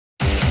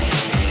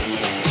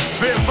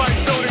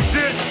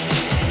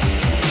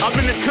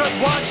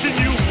not watching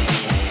you.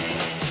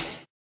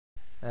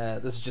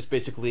 This is just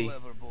basically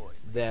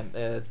them,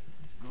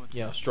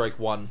 you know, strike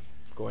one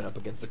going up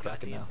against the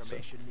Kraken now. So.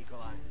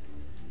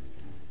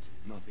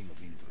 Nothing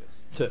of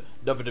interest.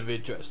 Nothing of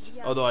interest.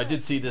 Although I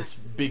did see this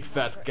big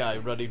fat guy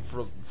running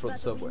from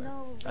somewhere.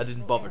 I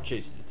didn't bother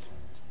chasing it.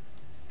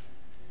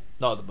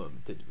 Not at the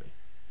moment, anyway.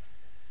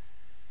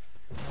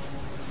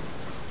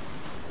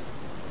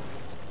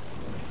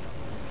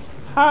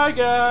 Hi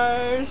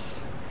guys!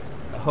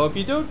 I hope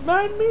you don't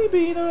mind me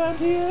being around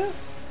here.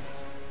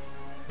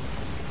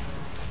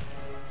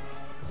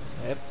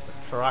 Yep, the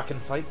Kraken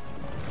fight.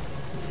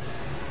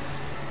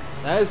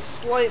 That is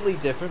slightly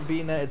different,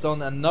 being that it's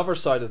on another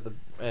side of the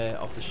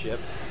ship.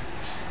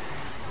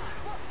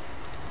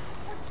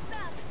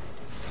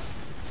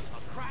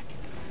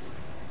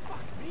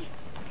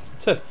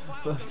 A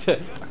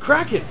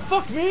Kraken!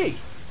 Fuck me!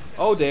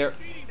 Oh dear.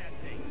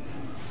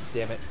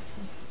 Damn it.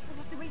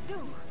 What do we do?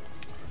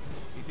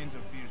 It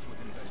interferes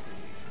with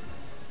investigation.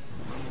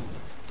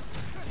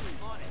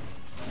 On it.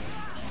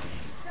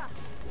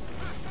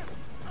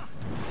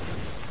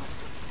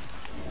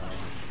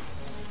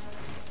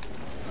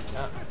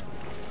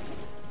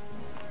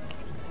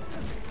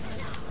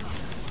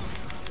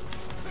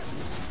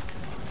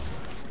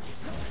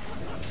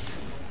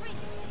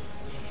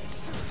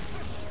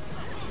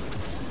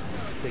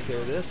 Take care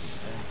of this.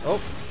 And,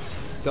 oh,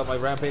 got my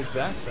rampage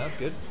back, so that's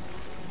good.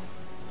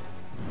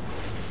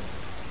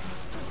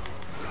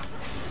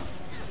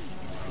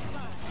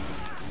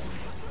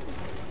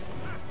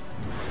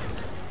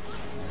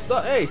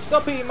 Stop! Hey,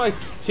 stop eating my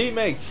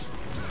teammates!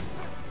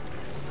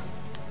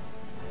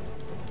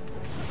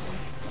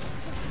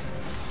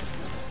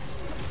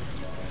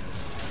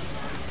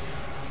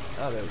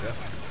 Oh, there we go.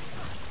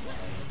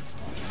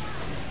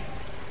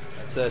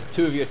 That's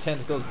 2 of your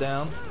tentacles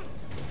down.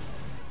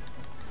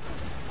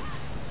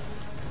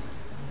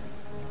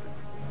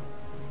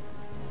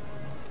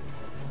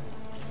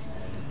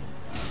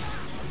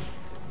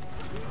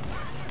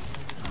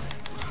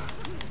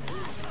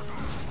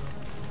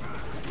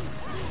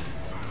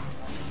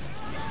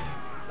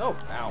 Oh,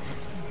 ow.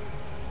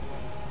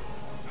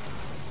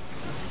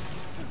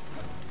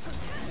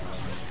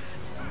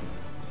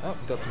 Oh,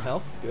 got some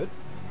health. Good.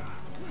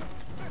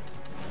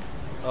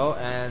 Oh,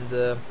 and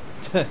this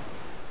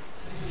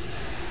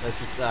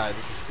is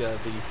gonna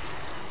be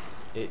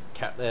it.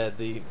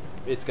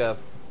 It's gonna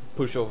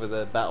push over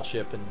the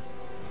battleship and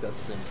it's gonna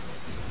sink,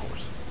 of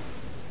course.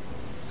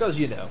 Because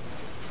you know,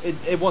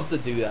 it wants to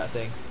do that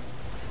thing.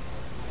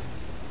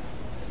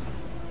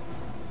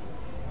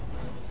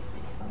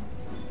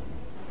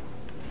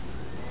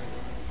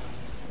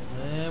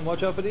 And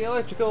watch out for the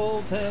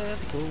electrical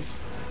tentacles.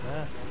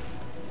 Ah.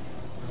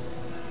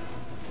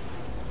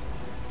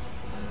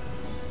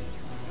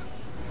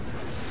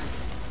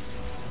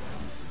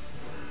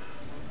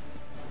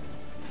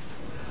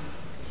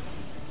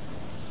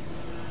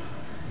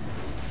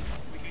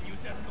 We can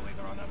use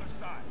escalator on other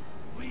side.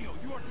 Leo,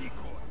 you are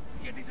decoy.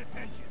 Get his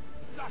attention.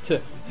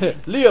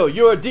 Leo,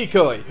 you're a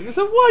decoy.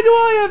 So why do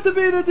I have to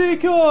be the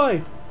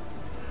decoy?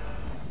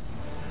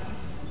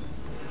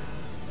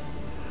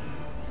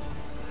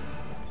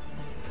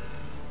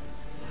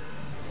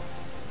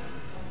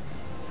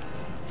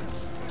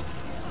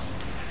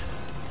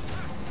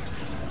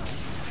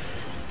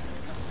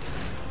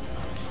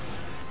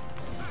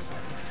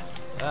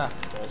 Ah,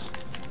 balls.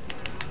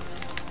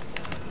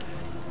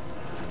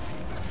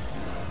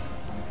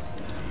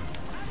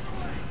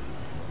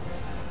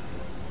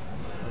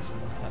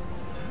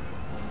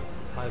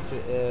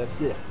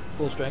 Yeah,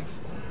 full strength.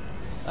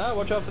 Ah,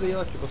 watch out for the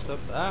electrical stuff.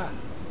 Ah.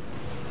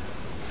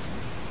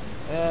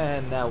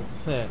 And now,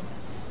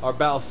 our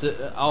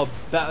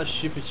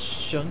battleship is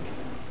sunk.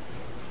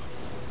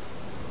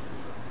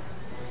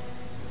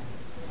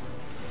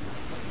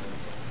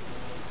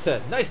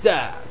 Nice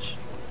dodge.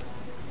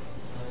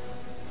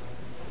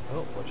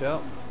 Oh, watch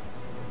out.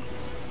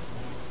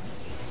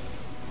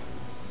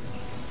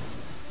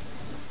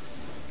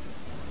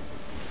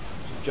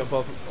 Just jump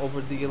off over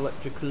the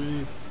electrical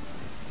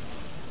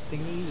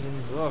thingies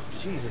and oh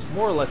Jesus,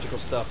 more electrical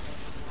stuff.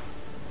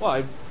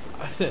 Well,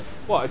 I said,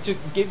 what?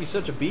 Gave you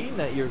such a beating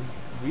that you're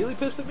really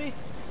pissed at me?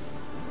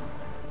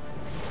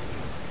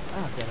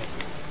 Ah, damn it!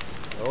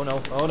 Oh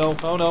no! Oh no!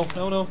 Oh no!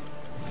 Oh no!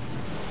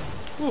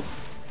 Whew.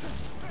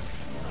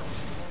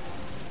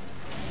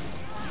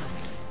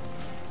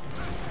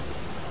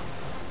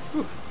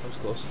 Whew, that was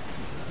close.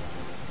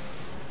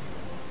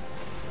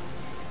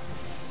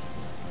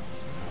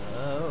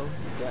 Oh,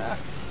 yeah.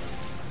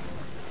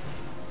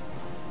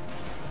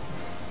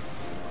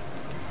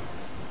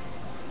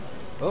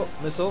 Oh,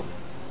 missile.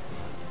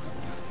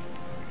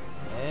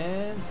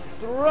 And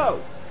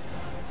throw.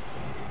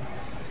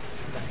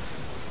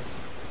 Nice.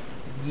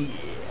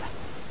 Yeah.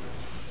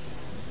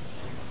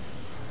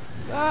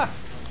 Ah!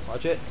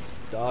 Watch it.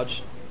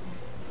 Dodge.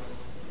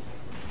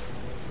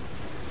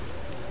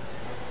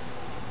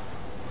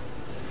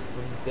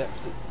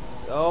 Depths.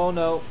 Oh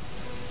no.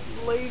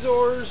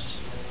 Lasers.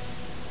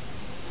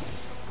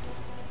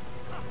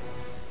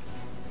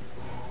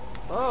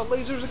 Oh,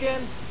 lasers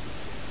again.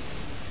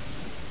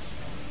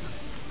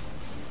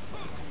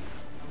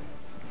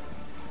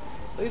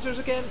 Lasers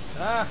again?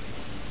 Ah!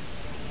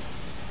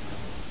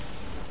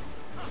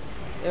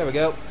 There we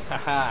go.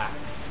 Haha.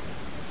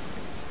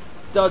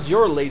 Dodge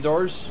your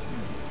lasers.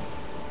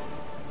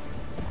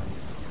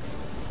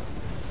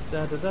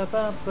 Da da da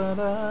ba ba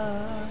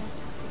da.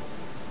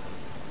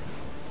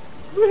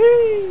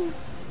 Woohoo!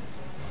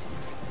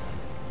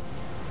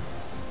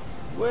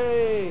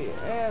 Way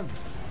and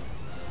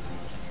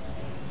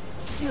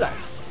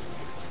slice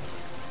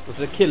with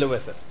the killer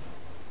weapon.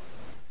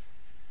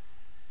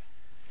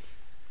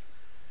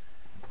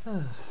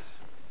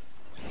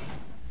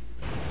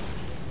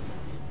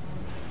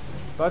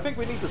 But I think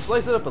we need to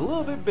slice it up a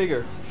little bit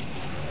bigger.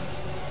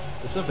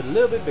 There's something a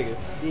little bit bigger.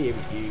 There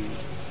we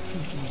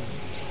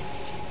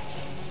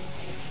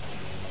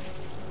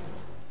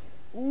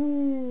go.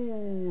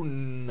 Ooh,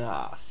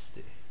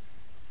 nasty.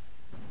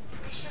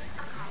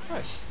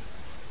 Right.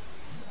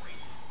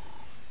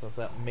 So that's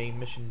that main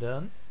mission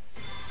done.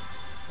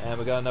 And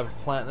we got another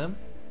platinum.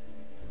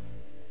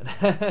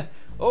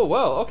 Oh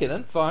well, okay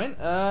then, fine.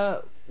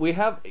 We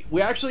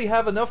actually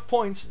have enough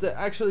points to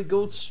actually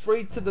go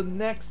straight to the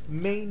next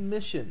main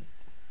mission.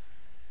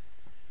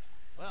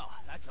 Well,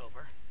 that's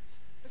over.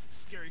 There's some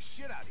scary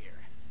shit out here.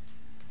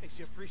 Makes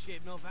you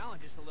appreciate Mill Valley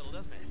just a little,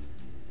 doesn't it?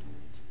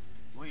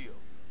 Leo,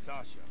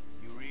 Sasha,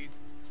 you read?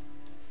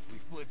 We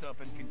split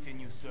up and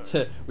continue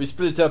search. We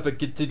split up and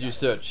continue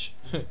search.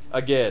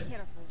 Again.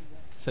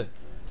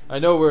 I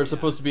know we're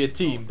supposed to be a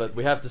team, but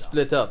we have to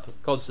split up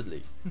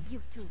constantly.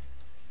 You too.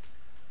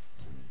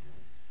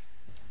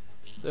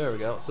 There we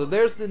go. So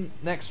there's the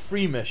next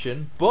free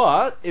mission,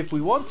 but if we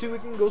want to, we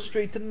can go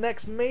straight to the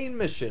next main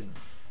mission.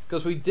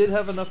 Because we did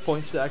have enough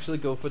points to actually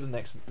go for the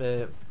next,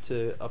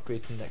 to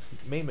upgrade to the next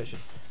main mission.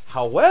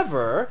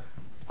 However,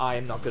 I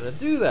am not going to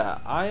do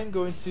that. I am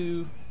going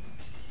to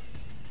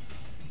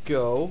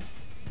go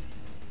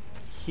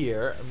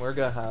here, and we're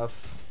going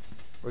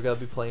to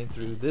be playing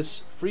through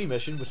this free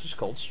mission, which is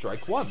called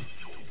Strike 1.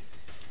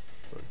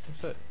 So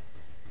that's it.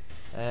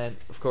 And,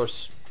 of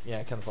course,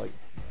 yeah, kind of like,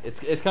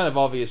 it's kind of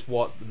obvious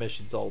what the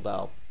mission's all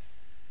about.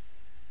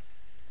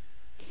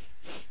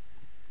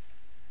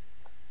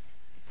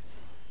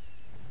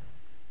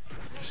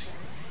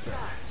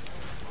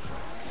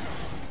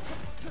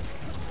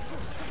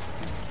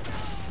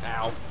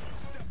 Ow.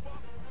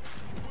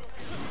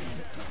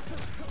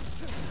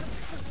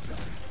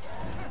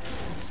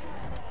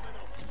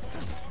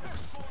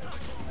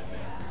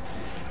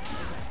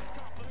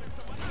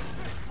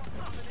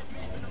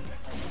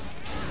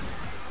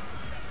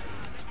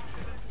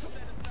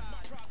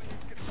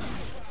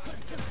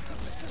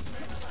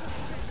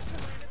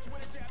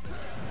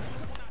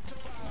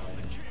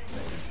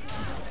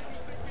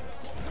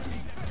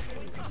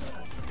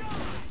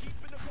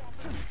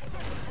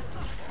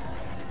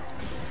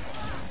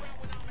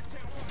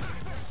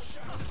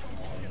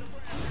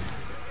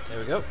 There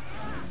we go.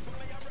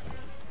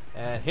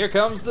 And here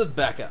comes the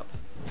backup.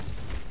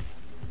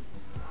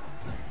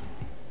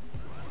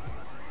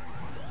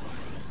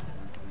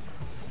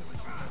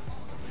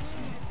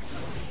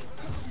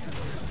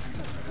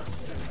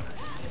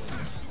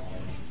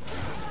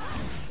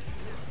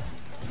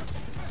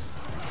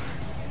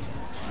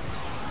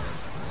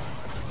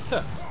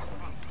 Tuh.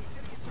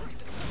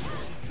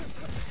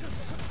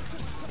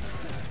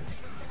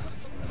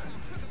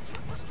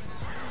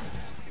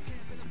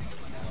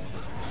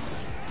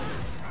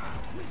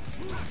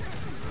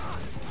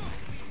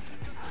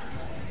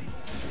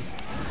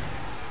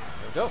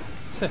 Go.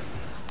 Now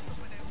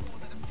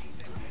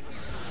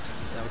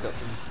we've got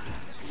some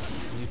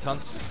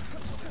mutants.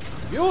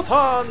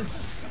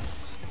 Mutants!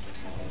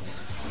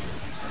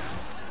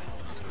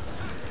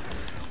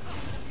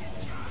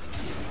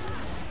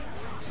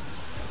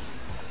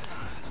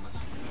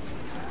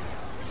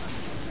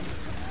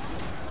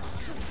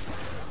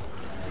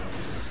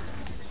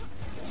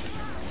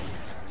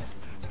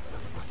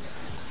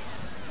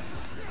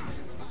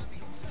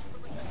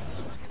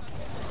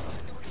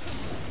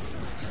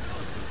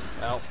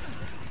 Ow.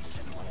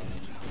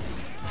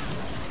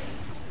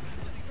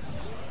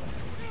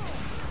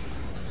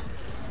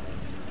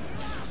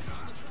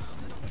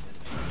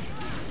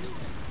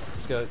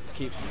 Just gotta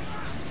keep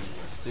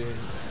doing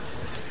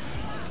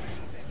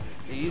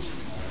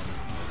these.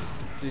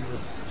 Doing the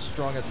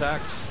strong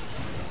attacks.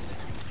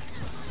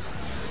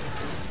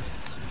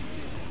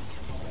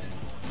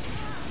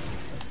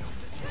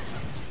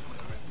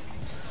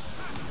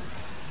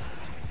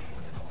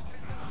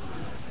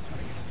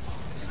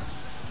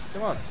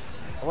 Come on.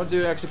 I want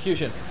to do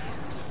execution.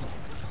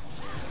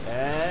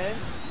 And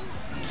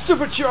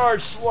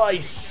supercharged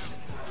slice.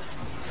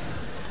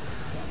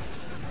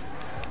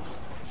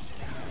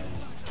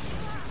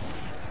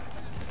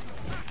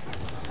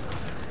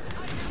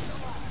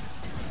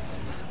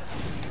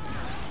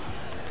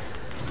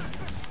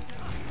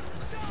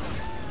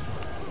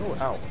 Oh,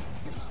 ow.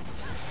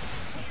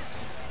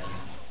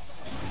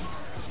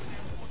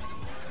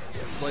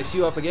 Yeah, slice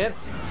you up again.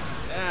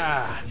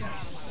 Ah,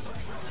 nice.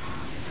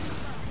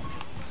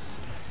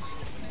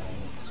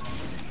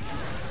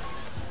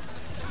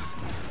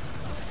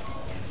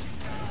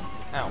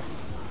 Ow.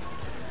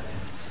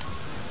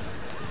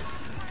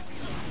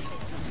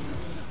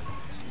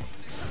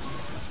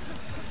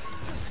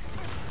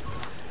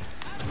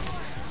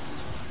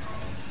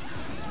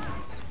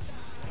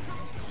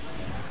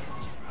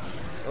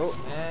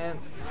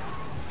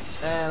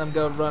 And I'm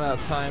gonna run out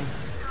of time.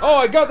 Oh,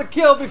 I got the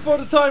kill before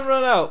the time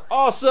ran out.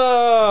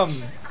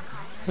 Awesome!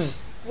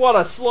 What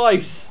a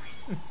slice!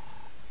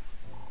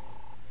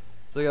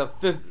 So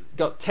I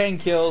got 10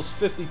 kills,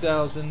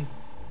 50,000,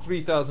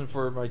 3,000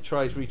 for my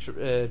tries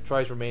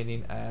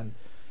remaining, and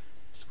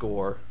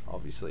score,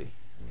 obviously.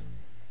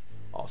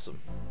 Awesome.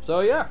 So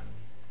yeah,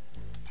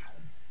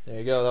 there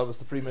you go. That was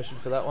the free mission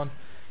for that one.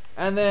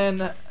 And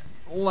then,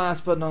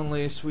 last but not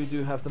least, we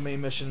do have the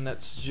main mission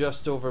that's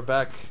just over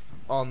back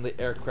on the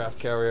aircraft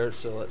carrier.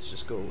 So let's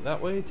just go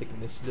that way, taking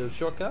this little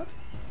shortcut.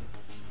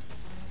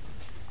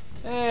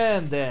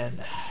 And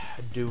then,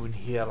 down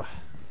here.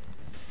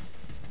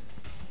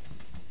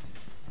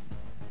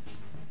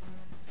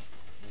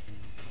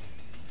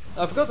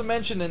 I forgot to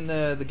mention in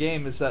the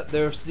game is that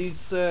there's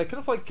these kind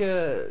of like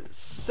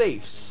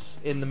safes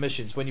in the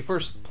missions when you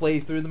first play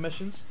through the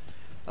missions.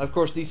 And of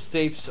course, these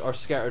safes are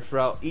scattered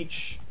throughout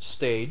each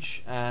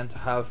stage and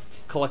have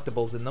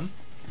collectibles in them.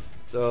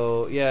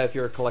 So yeah, if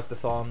you're a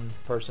collectathon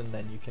person,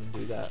 then you can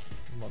do that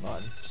and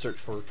whatnot, and search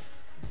for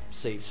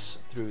safes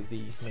through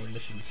the main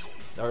missions,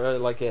 or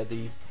like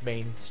the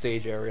main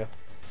stage area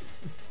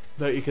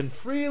that you can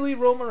freely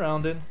roam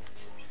around in.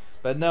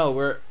 But no,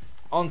 we're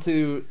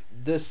onto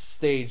this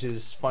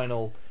stage's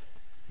final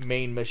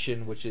main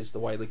mission, which is the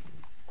wily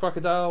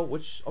crocodile,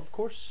 which of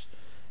course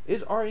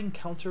is our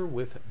encounter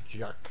with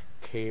Jack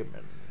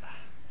Cayman.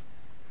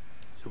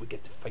 So we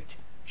get to fight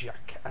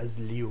Jack as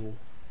Leo.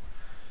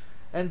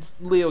 And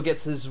Leo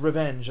gets his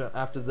revenge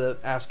after the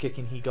ass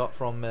kicking he got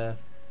from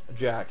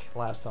Jack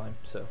last time.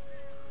 So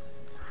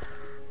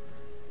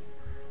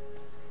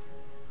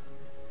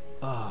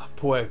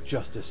poetic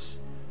justice,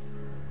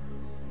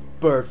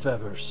 bird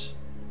feathers,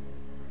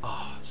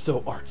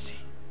 so artsy.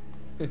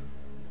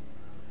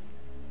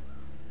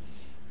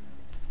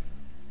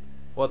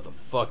 What the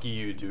fuck are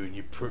you doing,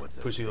 you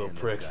pushy little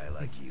prick? Guy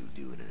like you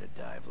doing in a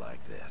dive like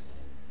this?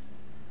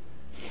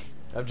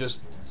 I'm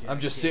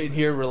just sitting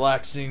here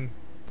relaxing,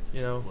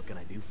 you know. What can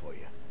I do for you?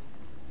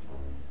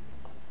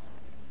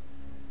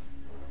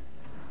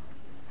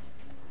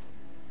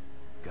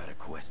 Got a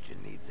question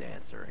needs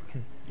answering.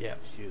 Yeah,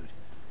 Shoot.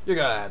 you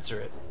gotta answer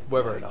it,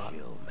 whether or Why not.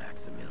 kill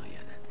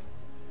Maximilian?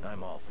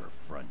 I'm all for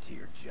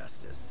frontier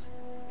justice.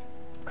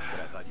 But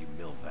I thought you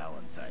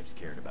Milvalent types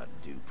cared about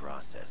due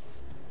process.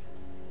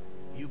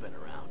 You've been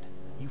around.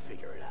 You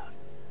figure it out.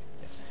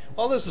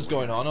 While this is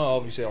going on,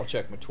 obviously I'll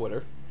check my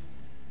Twitter.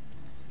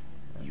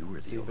 You were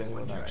See the if only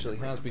anyone one trying actually to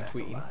bring has him been back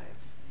tweeting. alive.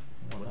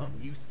 Why Well, not?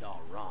 then you saw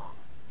wrong.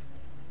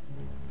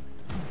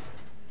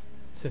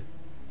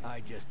 I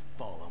just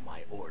follow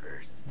my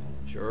orders.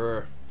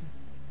 Sure.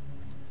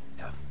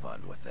 Have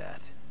fun with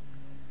that.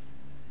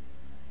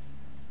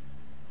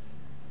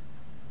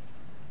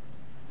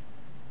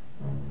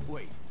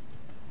 Wait.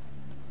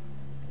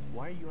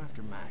 Why are you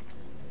after Max?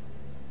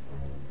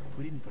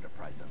 We didn't put a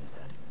price on his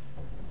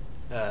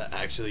head.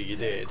 Actually, you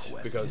did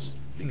because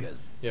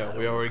yeah, I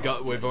we don't already recall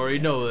got. We've getting already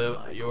an know answer to that.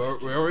 my We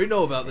question. already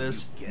know about And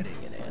this. you getting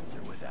an answer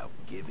without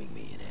giving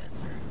me an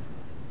answer.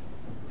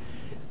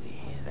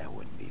 See, that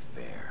wouldn't be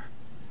fair.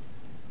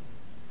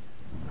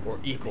 Or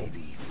equal.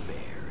 Maybe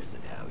fair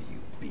isn't how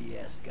you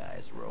BS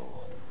guys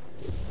roll.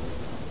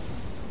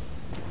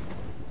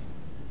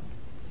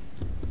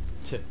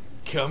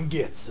 Come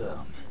get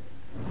some.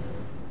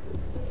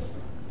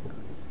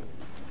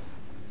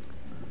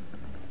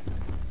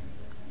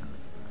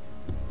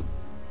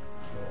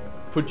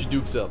 Put your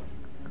dukes up.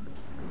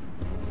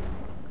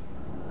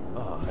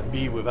 And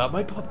me without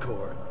my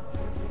popcorn.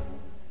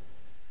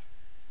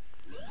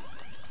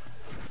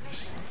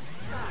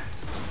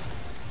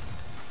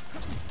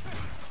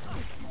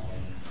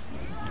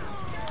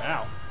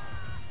 Ow.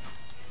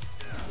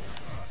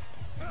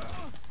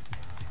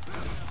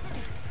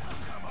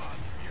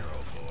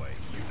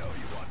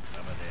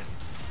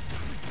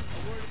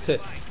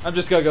 I'm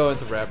just gonna go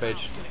into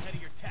Rampage. Get ahead of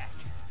your tech.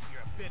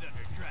 You're a bit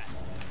underdressed.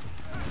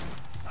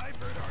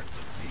 Cyber darts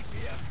and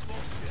GPS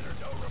bullshit are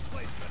no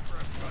replacement for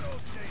a good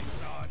old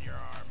chainsaw on your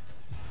arm.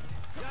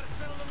 You gotta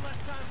spend a little less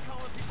time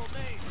calling people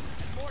names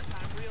and more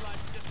time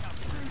realizing just how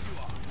screwed you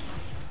are.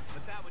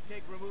 But that would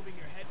take removing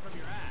your head from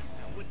your ass,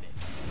 now wouldn't it?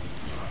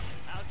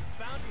 How's the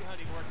bounty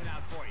hunting working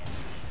out for you?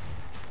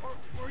 Or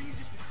are you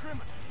just a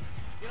criminal?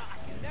 You know, I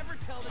can never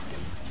tell the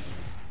difference.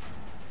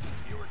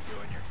 If you were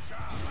doing your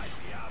job, I'd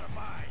be out of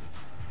mine.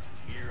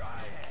 Here I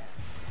am.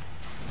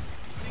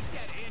 Think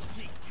that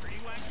antique tree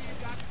wagon you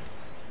got?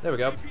 There we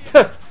go.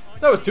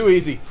 That was too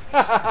easy.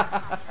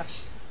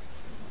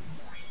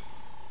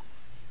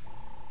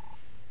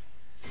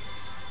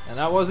 And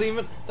that wasn't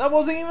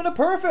even a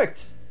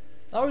perfect.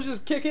 I was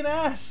just kicking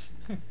ass.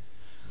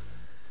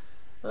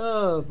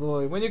 Oh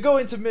boy, when you go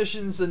into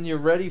missions and you're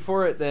ready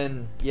for it,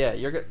 then yeah,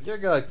 you're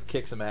gonna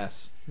kick some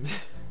ass.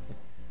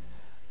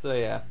 So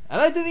yeah,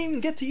 and I didn't even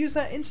get to use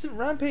that instant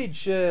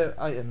rampage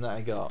item that I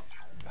got.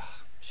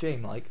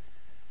 Shame, like.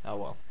 Oh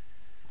well.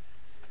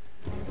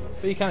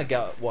 But you kind of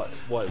got what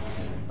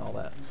and all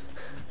that.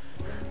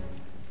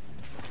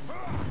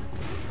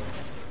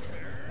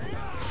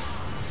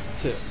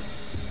 Two.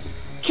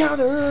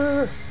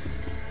 Counter.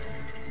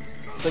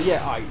 So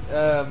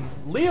yeah,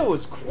 Leo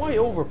is quite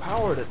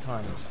overpowered at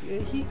times.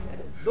 He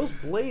those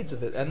blades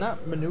of it and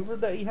that maneuver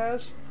that he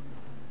has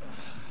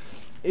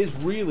is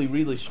really,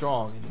 really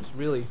strong. And it's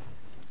really,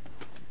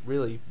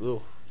 really.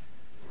 Ugh.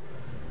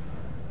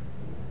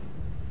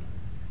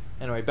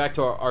 Anyway, back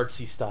to our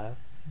artsy style.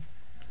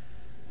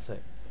 Say,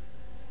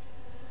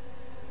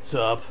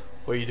 sup?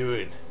 What are you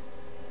doing?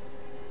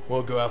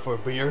 Wanna go out for a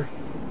beer?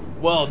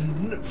 Well,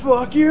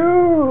 fuck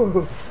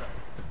you!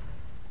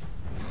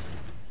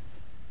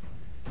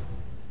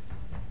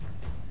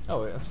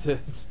 Oh, wait,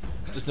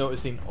 I'm just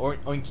noticing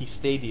Oinky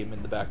Stadium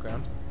in the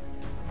background.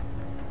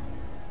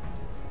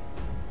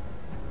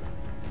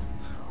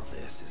 Oh,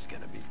 this is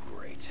gonna be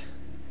great.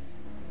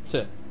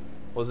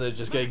 Wasn't it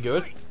just getting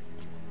good?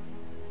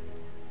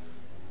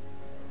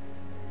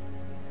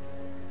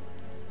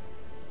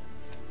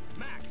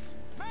 Max!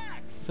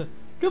 Max!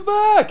 Come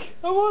back!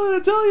 I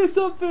wanted to tell you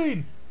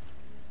something!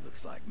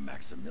 Looks like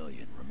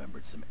Maximilian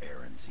remembered some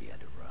errands he had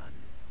to run.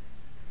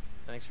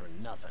 Thanks for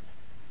nothing.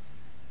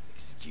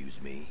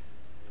 Excuse me?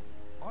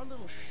 Our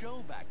little show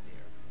back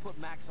there put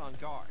Max on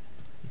guard.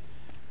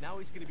 Now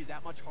he's gonna be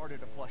that much harder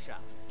to flush out.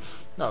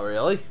 Not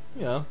really.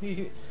 You know,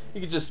 you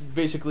could just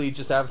basically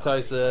just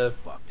advertise the.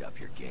 Fucked up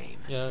your game.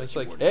 You know, it's You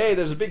like, weren't hey, as-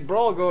 there's a big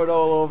brawl going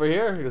all over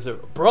here. He goes,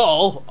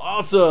 brawl?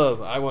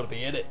 Awesome! I want to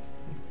be in it.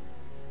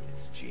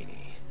 It's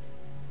Jeannie.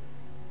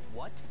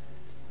 What?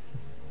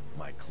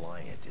 My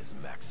client is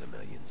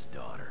Maximilian's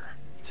daughter.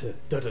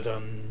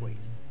 Dun-dun-dun. Wait,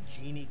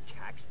 Jeannie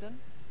Caxton?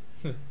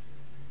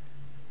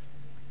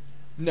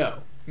 No,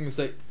 I'm gonna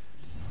say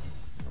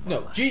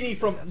no. Jeannie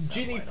from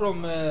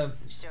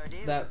Sure do.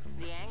 that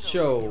The angle's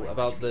show doing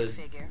about much for your the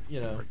figure.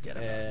 Forget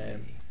about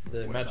me. the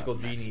What magical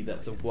about genie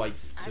that's a Maximilian?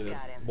 wife I've to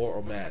got him.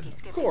 mortal Looks man. like he's Of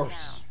skipping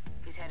course, town.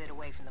 He's headed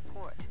away from the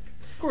port.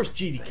 of course,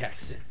 Jeannie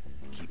Caxton.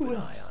 Keep Who an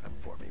else? eye on him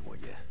for me, will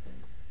you?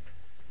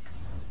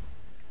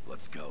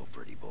 Let's go,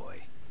 pretty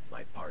boy.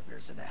 My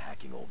partner's into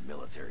hacking old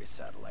military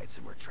satellites,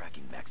 and we're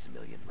tracking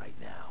Maximilian right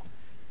now.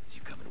 Is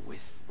you coming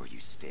with, or you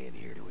staying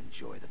here to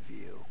enjoy the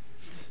view?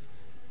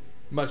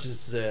 Much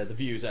as the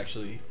view is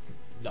actually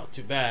not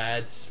too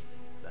bad.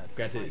 That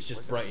Granted, fight it's just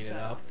was a brightening it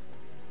setup. up.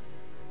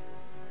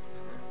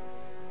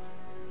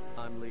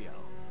 I'm Leo.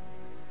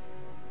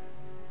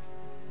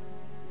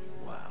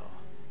 Wow,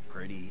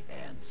 pretty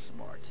and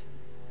smart.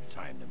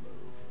 Time to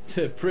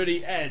move.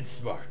 Pretty and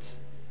smart.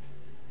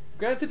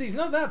 Granted, he's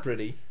not that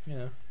pretty, you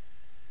know.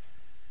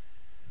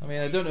 I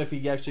mean, I don't know if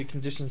he actually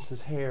conditions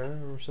his hair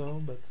or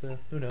so, but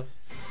who knows.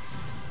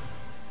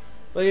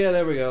 But yeah,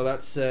 there we go.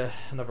 That's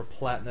another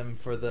platinum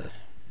for the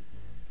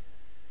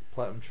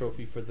platinum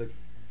trophy for the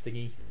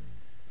thingy,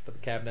 for the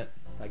cabinet,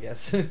 I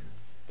guess.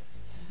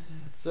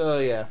 So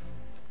yeah.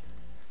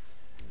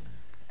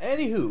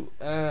 Anywho,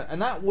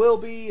 and that will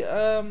be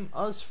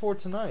us for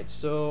tonight.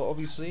 So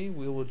obviously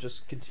we will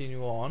just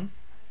continue on,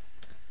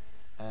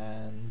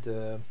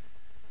 and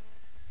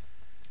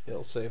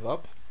it'll save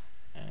up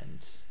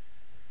and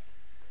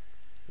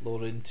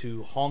load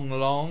into Hong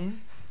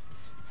Long.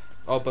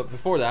 Oh, but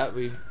before that,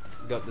 we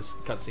got this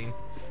cutscene.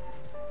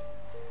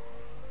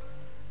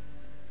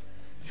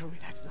 Tell me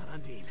that's not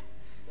Undine.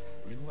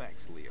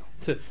 Relax, Leo.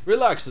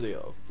 Relax,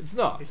 Leo. It's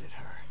not. Is it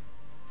her?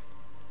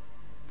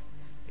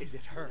 Is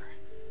it her?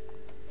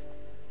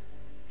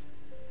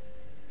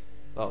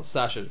 Oh,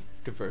 Sasha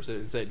confirms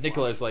it. Say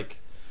Nicola's like,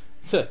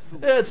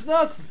 it's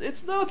not.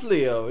 It's not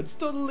Leo. It's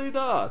totally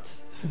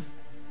not.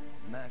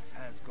 Max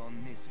has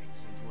gone missing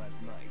since last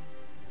night.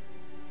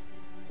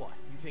 What,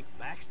 you think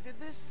Max did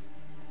this?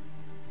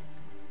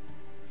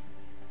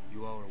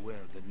 You are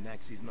aware that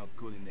Max is not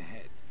good in the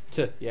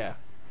head. Yeah.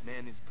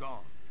 Man is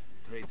gone.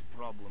 Trades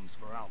problems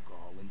for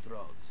alcohol and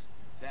drugs.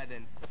 That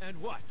and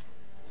And what?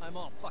 I'm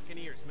all fucking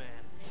ears,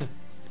 man.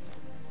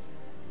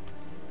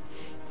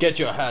 Get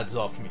your hands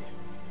off me.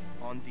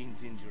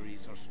 Undine's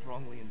injuries are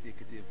strongly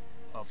indicative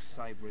of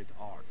cybrid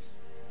arts.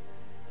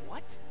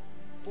 What?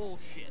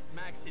 Bullshit.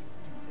 Max didn't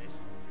do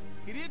this.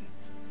 He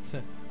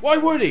didn't. Why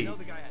would he? I know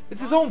the guy had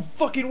It's his own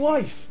fucking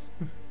wife.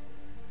 No,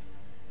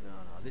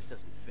 this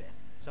doesn't fit.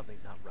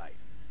 Something's not right.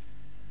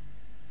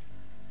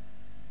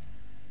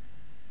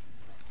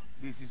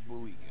 This is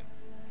Boligan.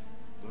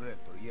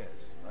 Director,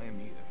 yes, I am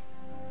here.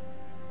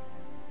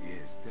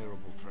 Yes,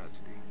 terrible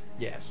tragedy.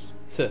 Yes.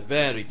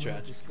 Very There's no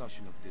tragic.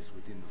 discussion of this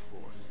within the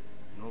force.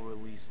 No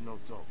release, no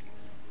talking.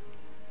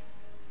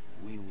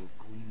 We will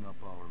clean up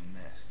our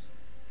mess.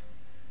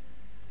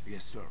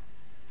 Yes, sir.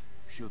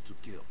 Shoot to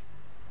kill.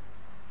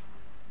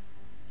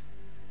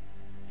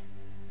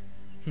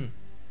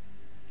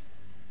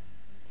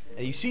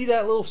 And you see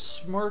that little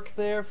smirk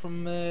there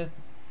from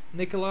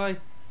Nikolai?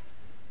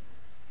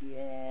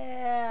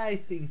 Yeah, I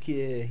think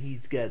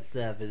he's got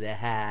something to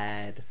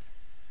hide.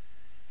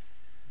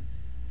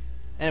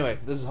 Anyway,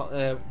 this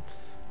is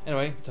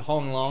anyway to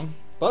Hong Long,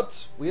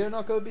 but we are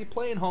not going to be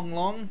playing Hong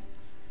Long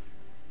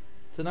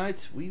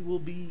tonight. We will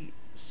be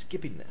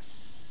skipping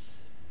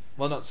this.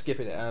 Well, not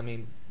skipping it. I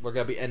mean, we're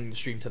going to be ending the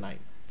stream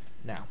tonight.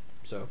 Now,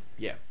 so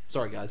yeah.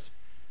 Sorry, guys.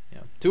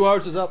 Yeah, 2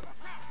 hours is up.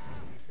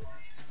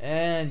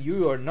 And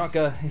you are not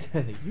gonna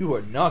you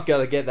are not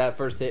gonna get that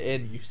first hit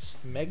in, you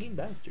smegging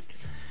bastard.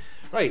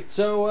 Right,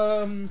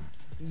 so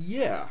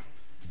yeah.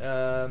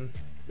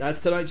 That's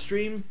tonight's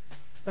stream.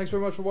 Thanks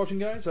very much for watching,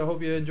 guys. I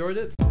hope you enjoyed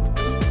it.